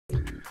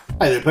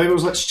Hey there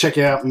peoples, let's check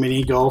out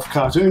Mini Golf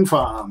Cartoon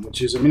Farm,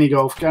 which is a mini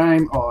golf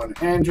game on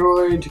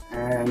Android,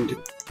 and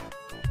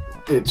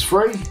it's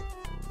free,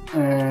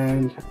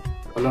 and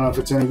I don't know if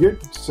it's any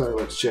good, so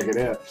let's check it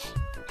out.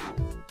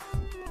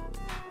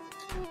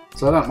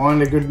 So I don't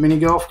mind a good mini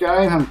golf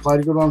game, haven't played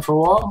a good one for a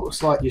while.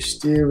 Looks like you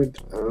steer with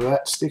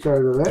that stick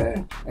over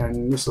there,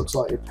 and this looks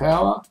like your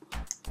power.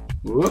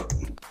 Whoop.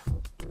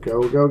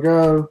 Go, go,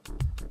 go.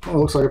 Oh,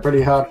 looks like a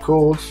pretty hard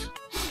course.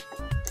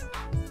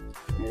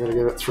 Gotta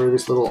get it through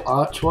this little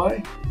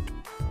archway.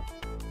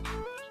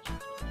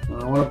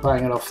 I want to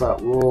bang it off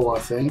that wall, I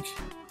think.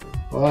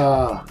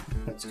 Wow,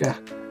 it's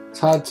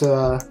hard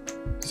to,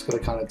 just gotta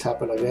kind of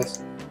tap it, I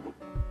guess.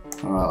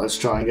 Alright, let's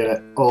try and get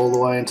it all the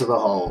way into the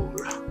hole.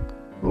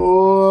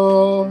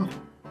 Whoa.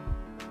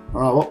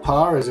 Alright, what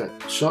par is it?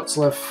 Shots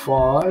left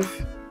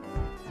 5.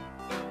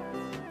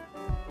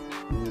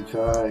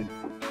 Okay.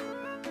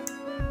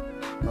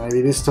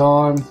 Maybe this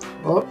time.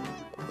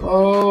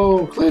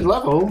 Oh, cleared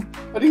level.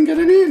 I didn't get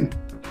it in.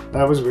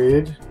 That was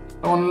weird.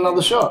 I want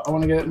another shot. I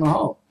want to get it in the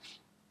hole.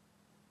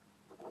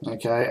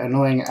 Okay,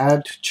 annoying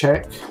ad,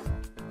 check.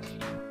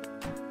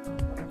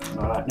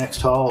 Alright,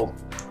 next hole.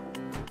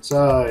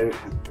 So,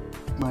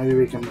 maybe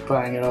we can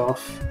bang it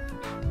off.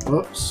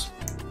 Whoops.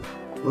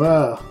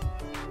 Wow.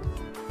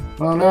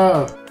 Oh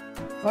no.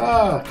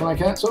 Ah, can I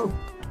cancel?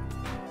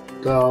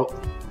 Go.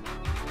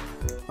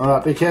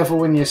 Alright, be careful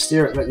when you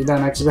steer it that you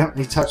don't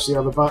accidentally touch the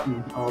other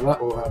button. Oh, that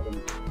will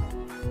happen.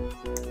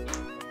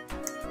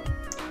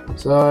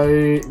 So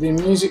the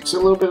music's a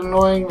little bit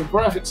annoying, the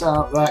graphics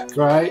aren't that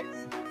great.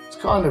 It's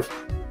kind of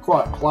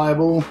quite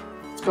playable.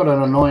 It's got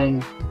an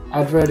annoying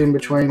advert in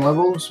between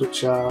levels,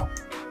 which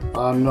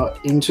I'm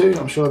not into.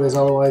 I'm sure there's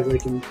other ways we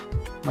can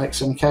make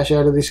some cash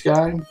out of this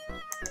game.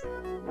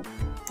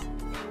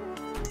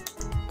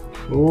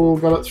 Oh,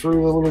 got it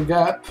through a little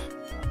gap.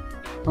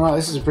 Alright,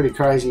 this is a pretty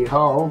crazy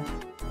hole.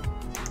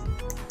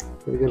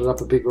 Gotta get it up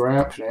a big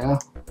ramp now.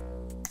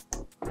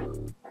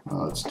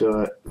 Oh, let's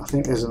do it. I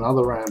think there's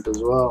another ramp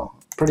as well.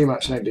 Pretty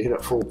much need to hit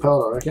it full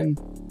pelt, I reckon.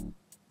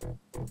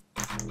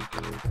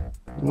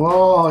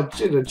 Whoa, I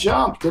did a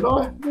jump, did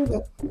I?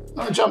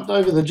 I jumped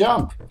over the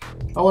jump.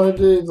 I want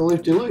to do the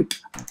loop-de-loop.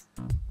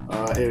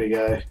 Alright, here we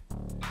go.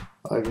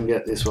 I can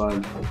get this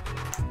one.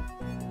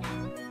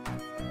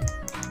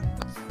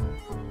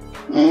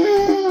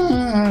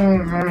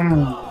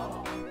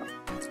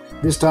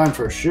 This time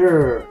for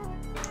sure.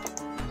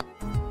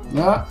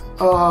 No.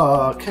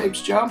 Oh, it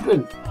keeps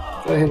jumping.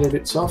 Gotta hit it a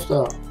bit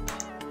softer.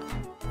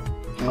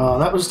 Oh,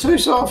 that was too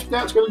soft.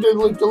 Now it's going to do the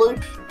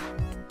loop-de-loop.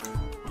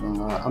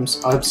 I'm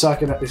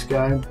sucking at this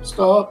game.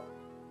 Stop.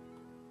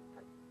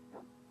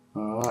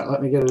 Alright,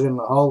 let me get it in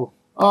the hole.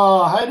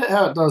 Oh, I hate it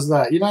how it does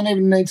that. You don't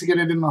even need to get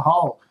it in the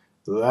hole.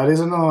 That is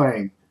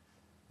annoying.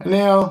 And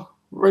now,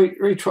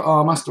 retry.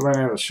 Oh, I must have run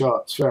out of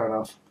shots. Fair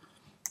enough.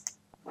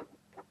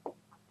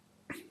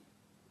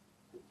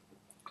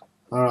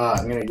 Alright,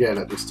 I'm going to get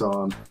it this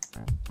time.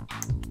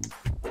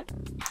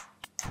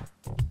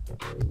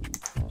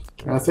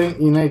 I think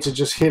you need to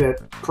just hit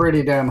it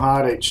pretty damn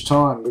hard each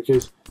time,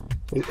 because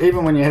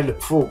even when you hit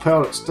it full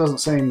pelt, it doesn't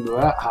seem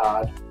that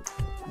hard,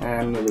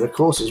 and the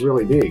course is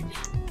really big.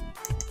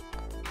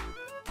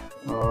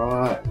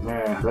 Alright,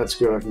 yeah, that's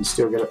good. I can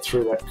still get it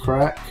through that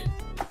crack.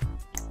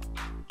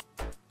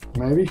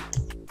 Maybe.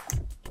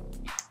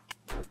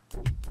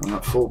 I'm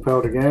at full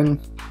pelt again.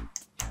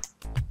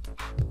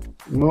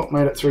 Nope,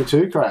 made it through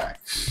 2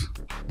 cracks.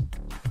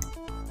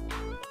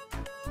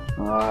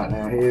 Alright,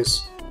 now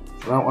here's...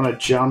 I don't want to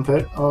jump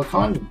it. Oh, I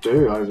kind of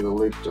do over the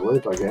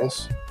loop-de-loop, I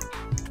guess.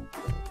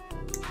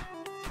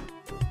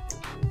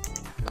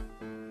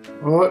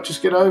 Oh,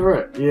 just get over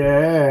it.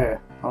 Yeah.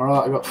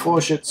 Alright, I've got 4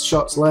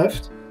 shots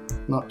left.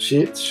 Not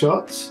shit,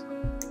 shots.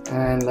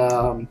 And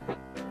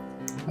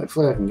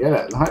hopefully I can get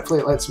it. And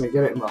hopefully it lets me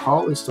get it in the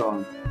hole this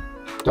time.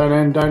 Don't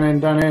end, don't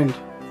end, don't end.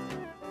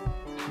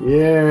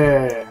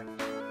 Yeah.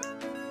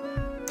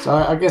 So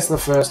I guess the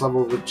first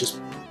level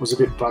was a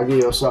bit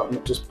buggy or something.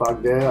 It just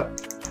bugged out.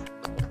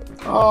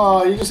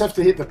 Oh, you just have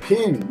to hit the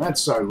pin.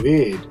 That's so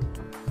weird.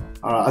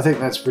 Alright, I think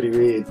that's pretty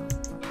weird.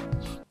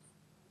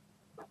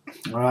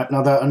 Alright,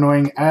 another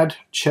annoying ad,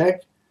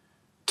 check.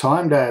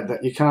 Timed ad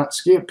that you can't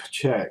skip,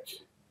 check.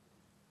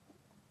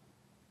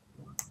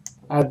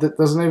 Ad that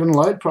doesn't even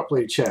load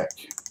properly, check.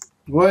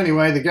 Well,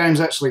 anyway, the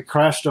game's actually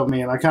crashed on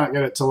me and I can't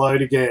get it to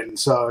load again,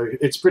 so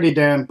it's pretty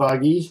damn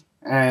buggy,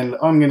 and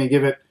I'm going to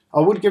give it, I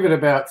would give it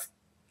about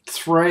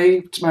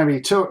 3, maybe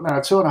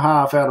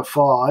 2.5 out of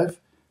 5.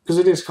 Because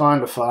it is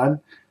kind of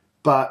fun,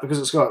 but because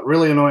it's got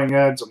really annoying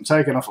ads, I'm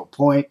taking off a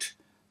point,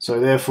 so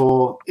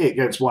therefore it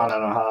gets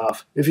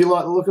 1.5. If you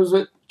like the look of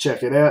it,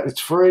 check it out.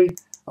 It's free.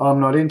 I'm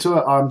not into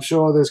it. I'm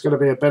sure there's going to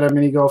be a better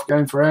mini golf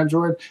game for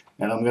Android,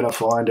 and I'm going to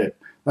find it.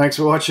 Thanks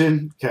for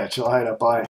watching. Catch you later. Bye.